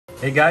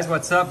Hey guys,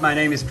 what's up? My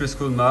name is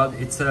Kriscoolmod.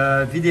 It's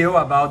a video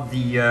about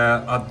the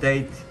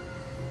update,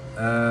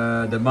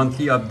 the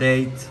monthly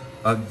update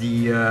of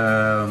the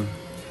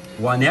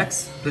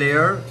 1X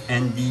player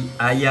and the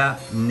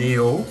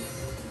Ayaneo.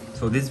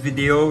 So this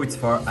video is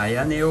for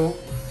Ayaneo,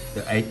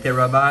 the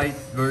 8TB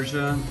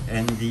version,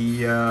 and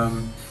the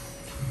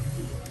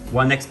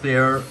 1X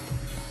player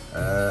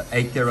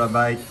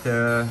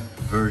 8TB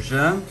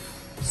version.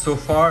 So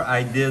far,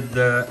 I did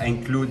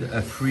include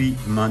a free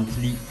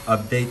monthly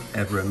update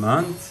every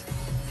month,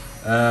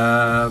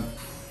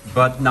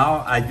 but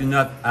now I do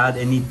not add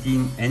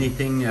anything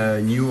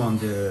new on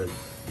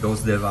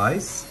those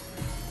devices.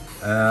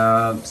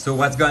 So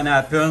what's going to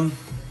happen?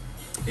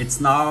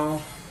 It's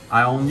now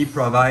I only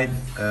provide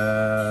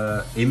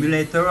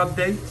emulator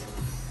update.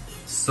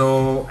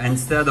 So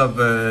instead of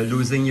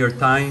losing your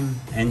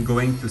time and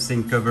going to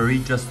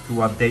Syncovery just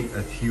to update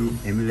a few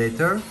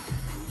emulator,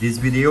 this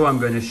video I'm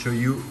going to show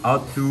you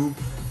how to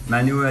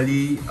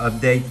manually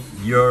update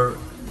your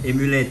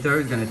emulator.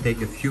 It's going to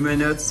take a few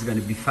minutes. It's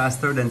going to be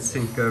faster than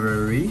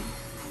Syncovery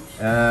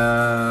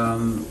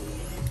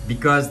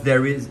because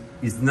there is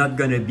not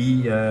going to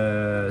be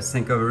a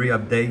Syncovery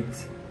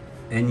update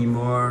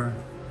anymore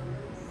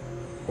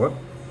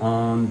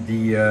on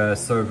the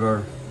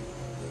server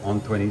on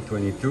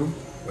 2022.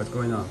 What's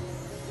going on?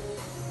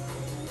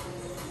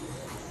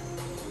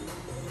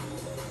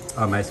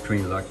 Oh, my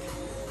screen locked.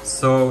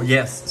 So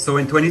yes, so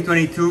in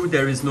 2022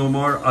 there is no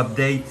more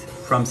update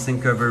from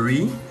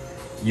Syncovery.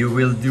 You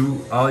will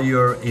do all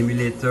your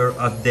emulator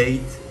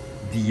update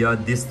via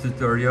this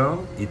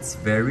tutorial. It's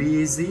very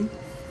easy.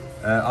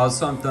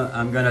 Also,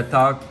 I'm gonna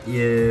talk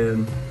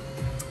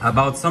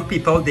about some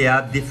people. They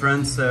have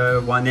different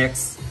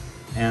 1X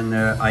and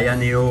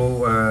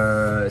Ayaneo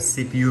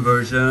CPU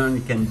version.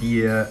 It can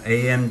be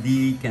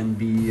AMD, can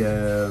be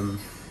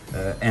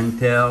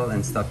Intel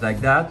and stuff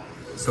like that.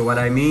 So what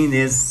I mean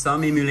is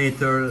some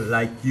emulator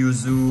like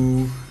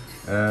Yuzu,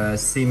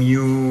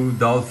 Simu,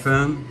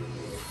 Dolphin,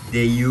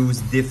 they use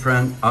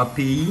different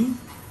API.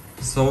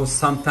 So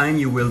sometimes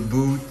you will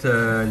boot,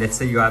 let's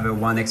say you have a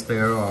 1X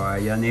player or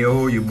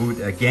Ayaneo, you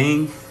boot a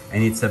game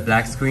and it's a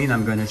black screen.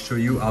 I'm going to show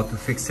you how to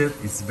fix it.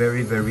 It's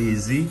very, very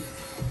easy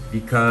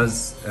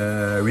because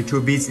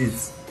RetroBeast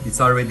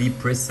it's already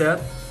preset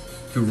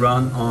to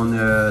run on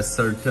a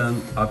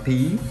certain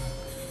API.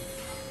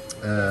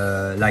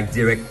 Like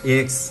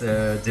DirectX,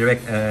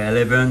 Direct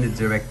 11,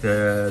 Direct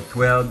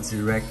 12,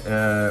 Direct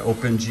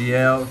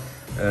OpenGL,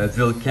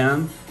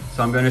 Vulkan.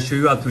 So I'm going to show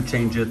you how to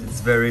change it.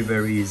 It's very,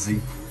 very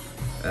easy.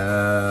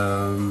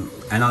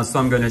 And also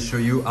I'm going to show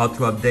you how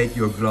to update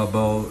your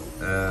global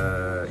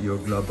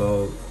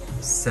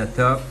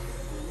setup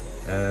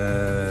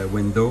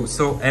window.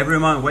 So every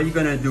month, what are you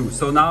going to do?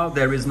 So now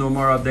there is no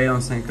more update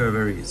on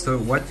Syncovery. So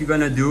what you're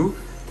going to do,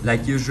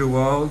 like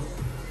usual,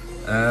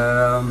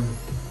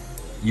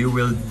 you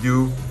will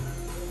do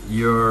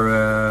your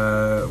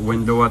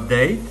window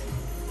update.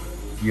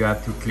 You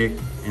have to click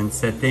in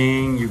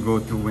setting, you go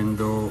to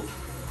window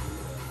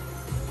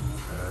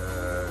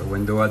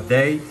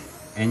update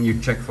and you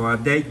check for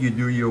update, you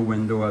do your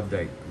window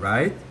update,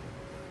 right?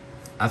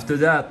 After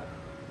that,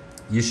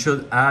 you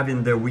should have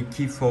in the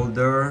wiki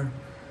folder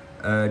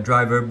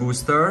driver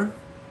booster.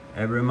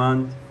 Every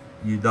month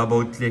you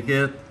double click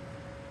it,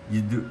 you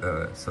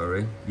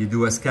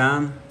do a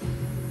scan,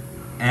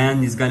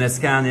 and it's gonna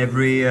scan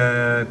every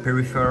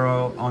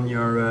peripheral on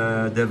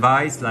your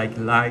device. Like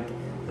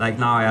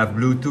now I have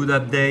Bluetooth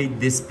update,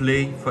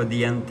 display for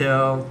the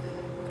Intel,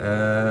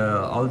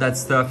 all that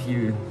stuff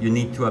you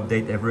need to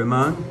update every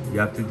month. You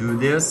have to do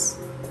this.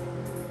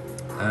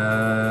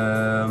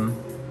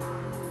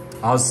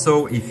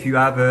 Also, if you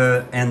have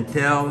a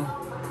Intel,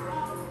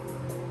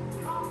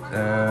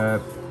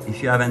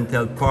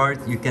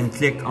 part, you can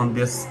click on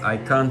this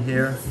icon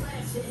here,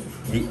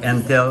 the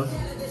Intel.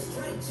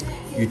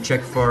 You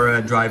check for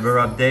a driver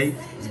update.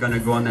 It's gonna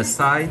go on the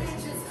site,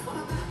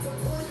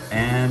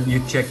 and you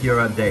check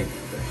your update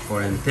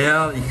for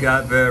Intel. If you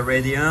have a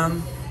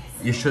Radeon,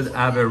 you should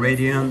have a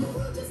Radeon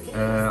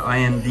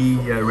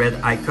AMD red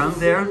icon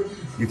there.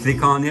 You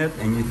click on it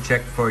and you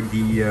check for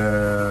the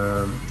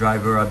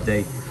driver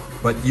update.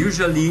 But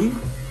usually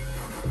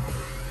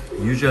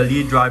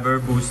driver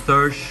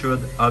booster should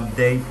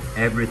update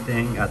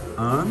everything at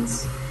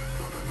once.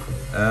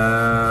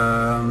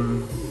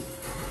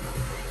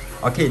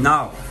 Okay,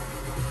 now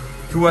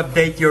to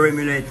update your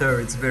emulator,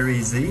 it's very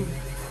easy.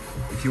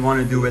 If you want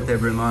to do it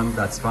every month,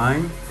 that's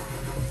fine.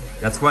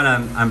 That's what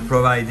I'm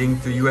providing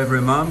to you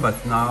every month,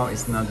 but now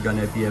it's not going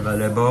to be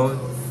available.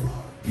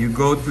 You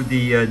go to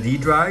the D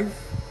drive,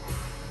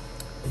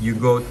 you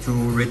go to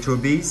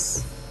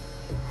RetroBeast,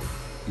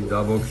 you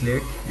double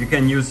click. You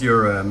can use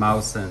your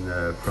mouse and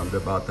from the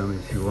bottom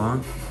if you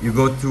want. You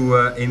go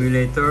to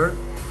emulator,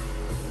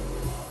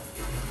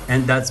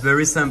 and that's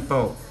very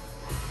simple.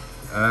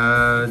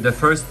 The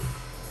first,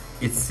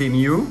 it's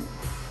Simu.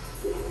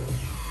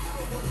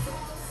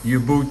 You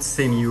boot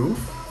Simu.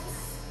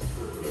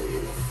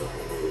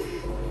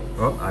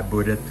 Oh, I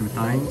booted 2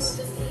 times.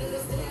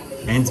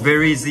 And it's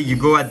very easy. You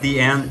go at the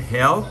end,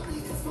 help,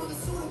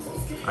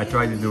 I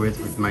try to do it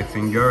with my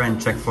finger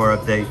and check for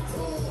update.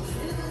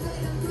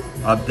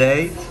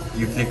 Update,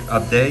 you click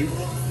update,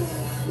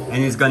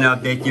 and it's gonna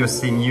update your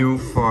CMU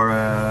for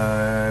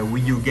a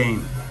Wii U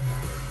game.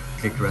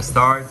 Click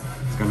restart,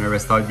 it's gonna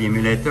restart the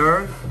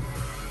emulator.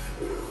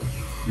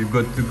 You're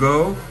good to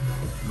go.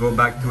 Go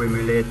back to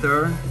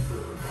emulator.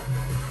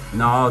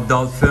 Now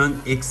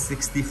Dolphin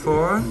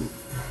X64,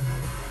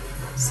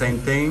 same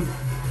thing.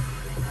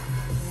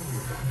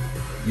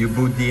 You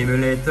boot the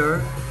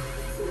emulator.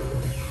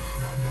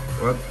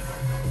 Whoop.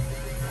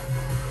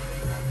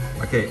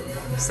 Okay,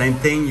 same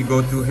thing, you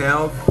go to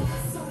help,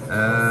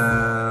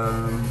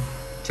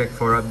 check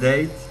for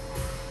update.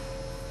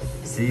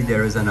 See,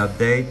 there is an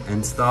update,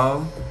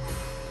 install.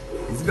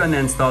 It's gonna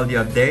install the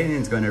update and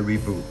it's gonna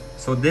reboot.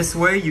 So this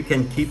way you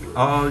can keep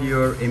all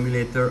your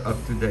emulator up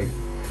to date.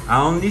 I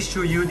only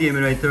show you the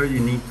emulator you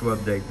need to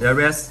update. The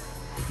rest,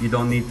 you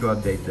don't need to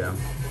update them.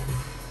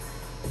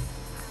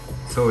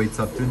 So it's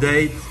up to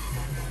date.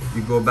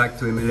 You go back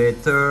to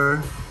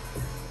emulator.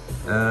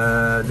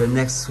 The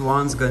next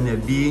one's gonna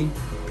be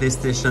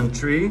PlayStation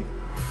 3.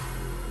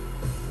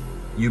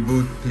 You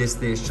boot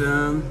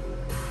PlayStation.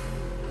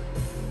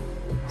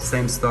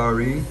 Same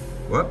story.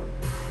 Whoop.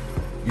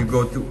 You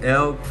go to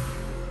help.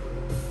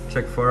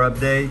 Check for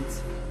update.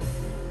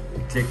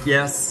 Click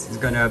yes, it's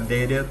gonna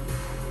update it.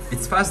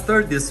 It's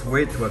faster this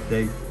way to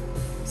update.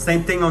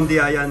 Same thing on the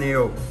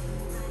Ayaneo.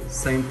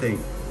 Same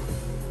thing.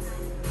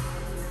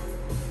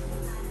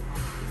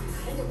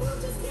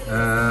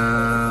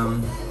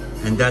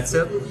 And that's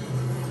it.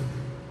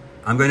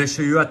 I'm gonna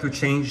show you how to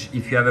change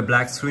if you have a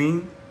black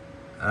screen.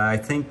 I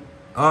think,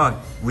 oh,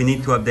 we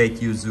need to update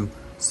Yuzu.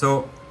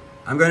 So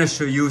I'm gonna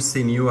show you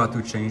CMU how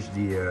to change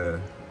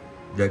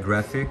the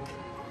graphic.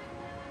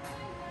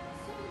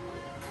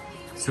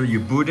 So you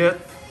boot it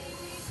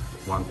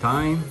one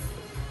time.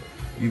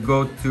 You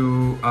go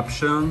to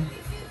option,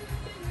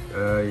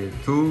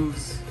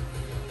 tools,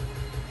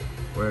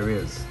 where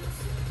is?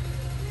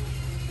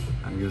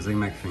 I'm using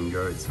my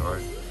finger, it's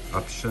hard.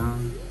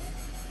 Option,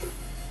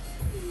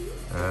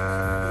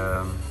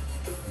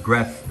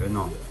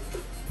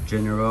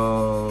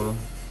 general,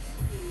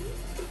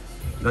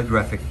 not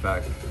graphic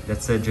pack.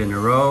 Let's say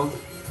general.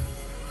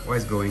 Why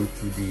is going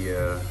to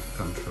the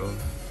control?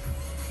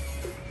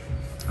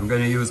 I'm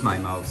gonna use my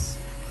mouse.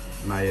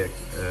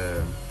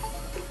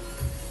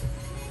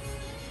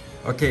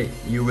 Okay,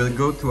 you will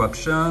go to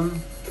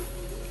option,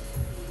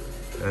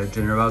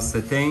 general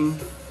setting.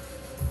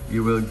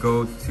 You will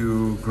go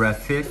to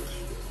graphic,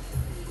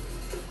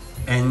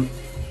 and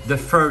the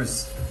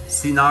first,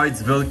 see now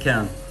it's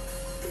Vulkan.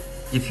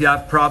 If you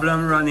have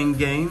problem running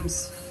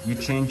games, you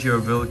change your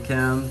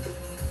Vulkan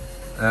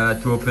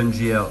to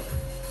OpenGL.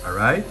 All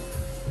right.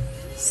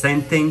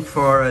 Same thing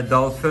for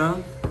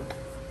Dolphin.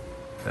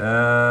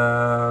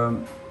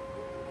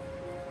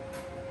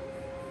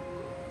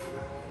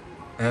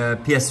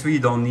 PS3 you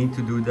don't need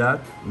to do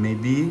that,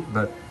 maybe,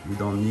 but you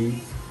don't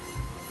need.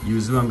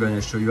 Yuzu, I'm going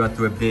to show you how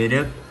to update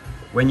it.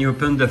 When you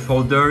open the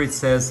folder, it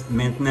says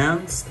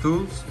maintenance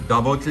tools.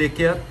 Double click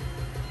it,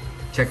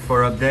 check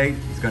for update.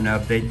 It's going to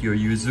update your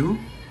Yuzu.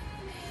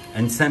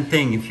 And same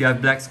thing, if you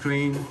have black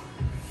screen,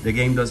 the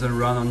game doesn't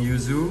run on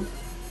Yuzu,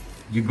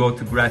 you go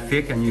to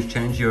graphic and you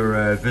change your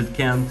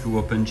Vulkan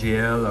to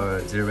OpenGL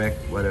or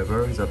Direct,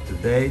 whatever is up to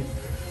date.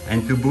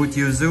 And to boot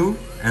Yuzu,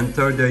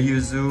 enter the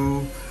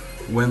Yuzu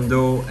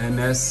window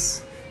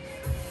MS.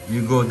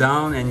 You go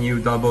down and you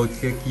double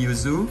click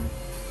Yuzu.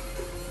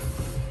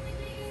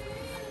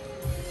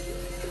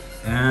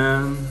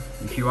 And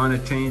if you want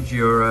to change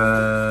your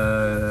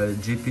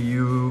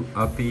GPU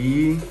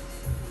API,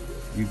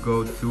 you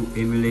go to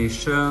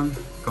emulation,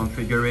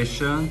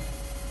 configuration.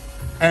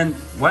 And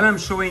what I'm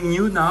showing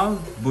you now,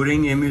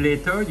 booting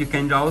emulator, you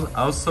can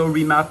also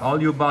remap all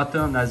your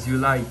buttons as you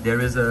like. There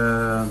is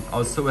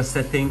also a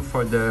setting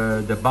for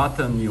the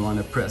button you want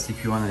to press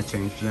if you want to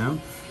change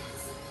them.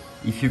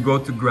 If you go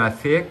to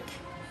graphic,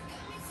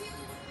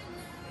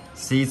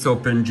 see it's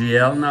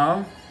OpenGL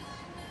now.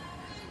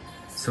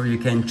 So you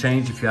can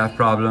change if you have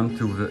problem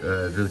to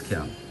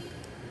Vulkan.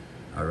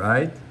 All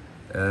right.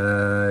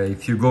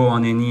 If you go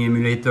on any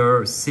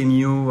emulator,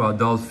 CMU or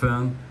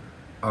Dolphin,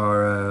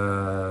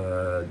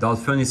 or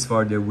Dolphin is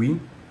for the Wii.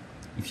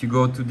 If you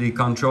go to the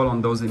control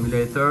on those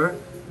emulator,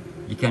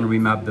 you can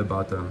remap the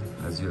button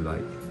as you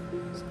like.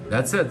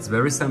 That's it, it's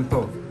very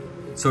simple.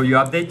 So you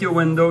update your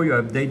window, you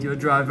update your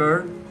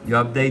driver, you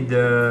update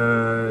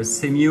the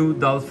CMU,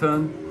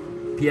 Dolphin,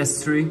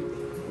 PS3,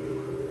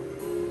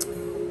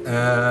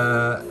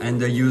 and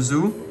the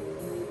Yuzu,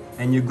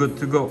 and you're good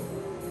to go.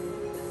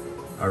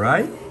 All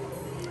right,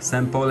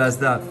 simple as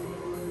that.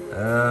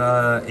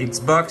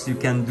 Xbox, you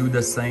can do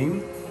the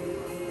same.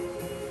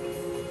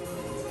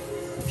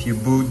 If you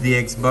boot the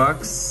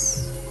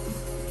Xbox,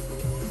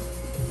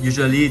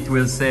 usually it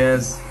will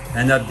says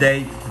an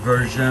update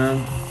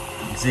version,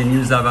 the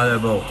news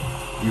available.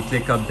 You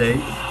click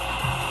update,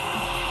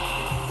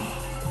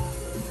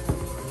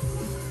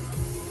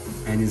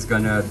 and it's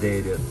gonna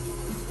update it.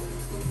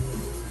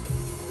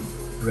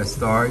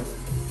 Restart.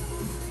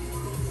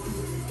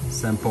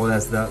 Simple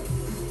as that.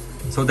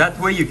 So that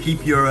way you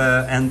keep your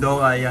handle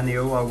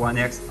Ayaneo or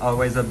 1X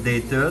always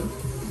updated,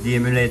 the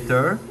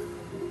emulator,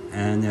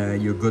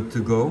 and you're good to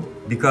go.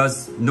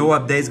 Because no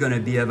update is going to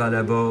be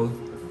available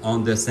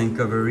on the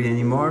Syncovery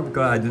anymore,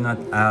 because I do not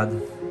add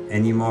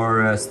any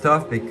more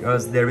stuff,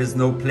 because there is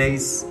no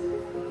place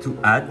to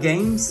add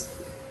games.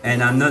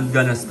 And I'm not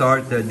gonna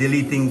start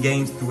deleting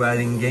games to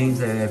adding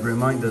games every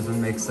month. Doesn't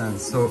make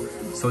sense. So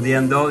the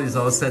handle is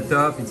all set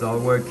up, it's all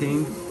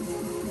working,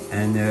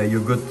 and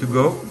you're good to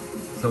go.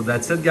 So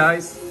that's it,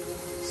 guys.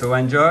 So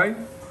enjoy.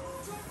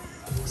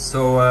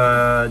 So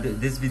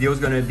this video is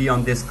gonna be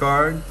on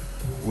Discord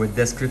with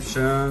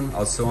description,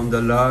 also on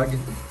the log.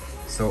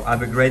 So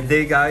have a great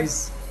day,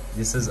 guys.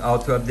 This is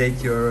how to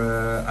update your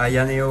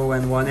Ayaneo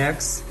and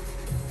 1X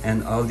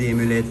and all the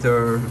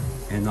emulator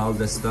and all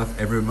the stuff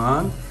every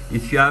month.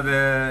 If you have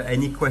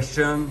any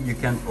question, you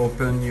can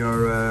open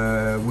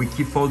your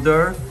wiki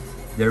folder.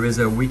 There is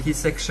a wiki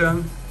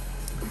section.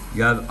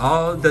 You have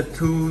all the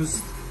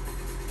tools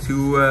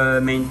to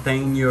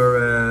maintain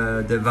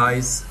your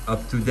device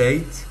up to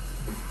date.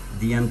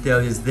 The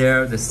Intel is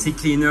there. The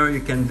CCleaner,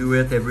 you can do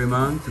it every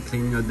month to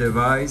clean your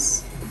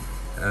device.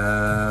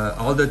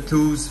 All the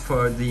tools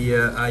for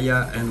the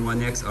Aya and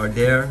 1X are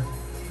there.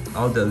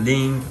 All the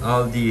link,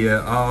 all the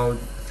how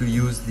to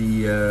use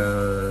the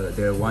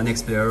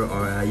 1X player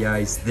or Aya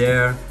is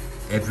there.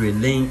 Every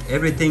link,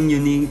 everything you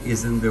need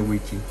is in the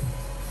wiki.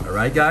 All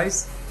right,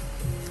 guys.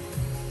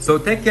 So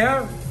take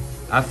care,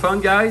 have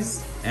fun,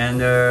 guys,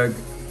 and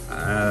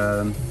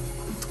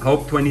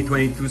hope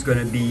 2022 is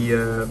gonna be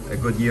a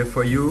good year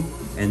for you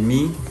and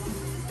me.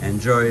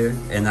 Enjoy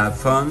and have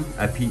fun.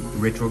 Happy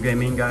retro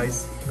gaming,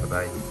 guys. Bye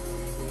bye.